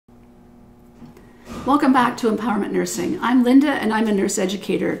Welcome back to Empowerment Nursing. I'm Linda and I'm a nurse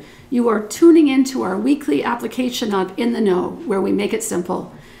educator. You are tuning into our weekly application of In the Know, where we make it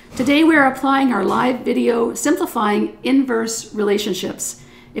simple. Today we're applying our live video, simplifying inverse relationships.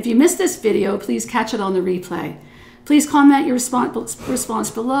 If you missed this video, please catch it on the replay. Please comment your response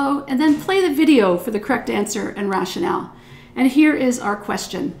below and then play the video for the correct answer and rationale. And here is our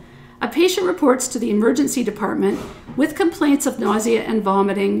question. A patient reports to the emergency department with complaints of nausea and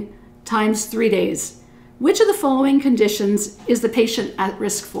vomiting times 3 days. Which of the following conditions is the patient at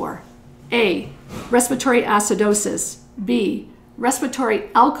risk for? A, respiratory acidosis. B, respiratory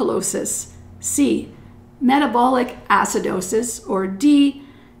alkalosis. C, metabolic acidosis. Or D,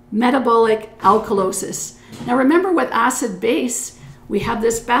 metabolic alkalosis. Now remember, with acid-base, we have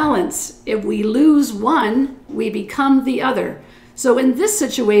this balance. If we lose one, we become the other. So in this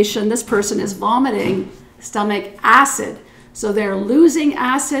situation, this person is vomiting stomach acid. So they're losing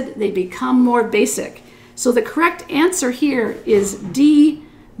acid, they become more basic. So the correct answer here is D,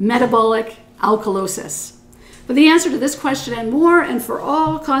 metabolic alkalosis. For the answer to this question and more, and for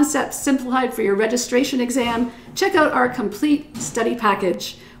all concepts simplified for your registration exam, check out our complete study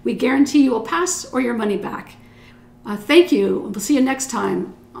package. We guarantee you will pass or your money back. Thank you. We'll see you next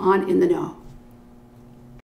time on In the Know.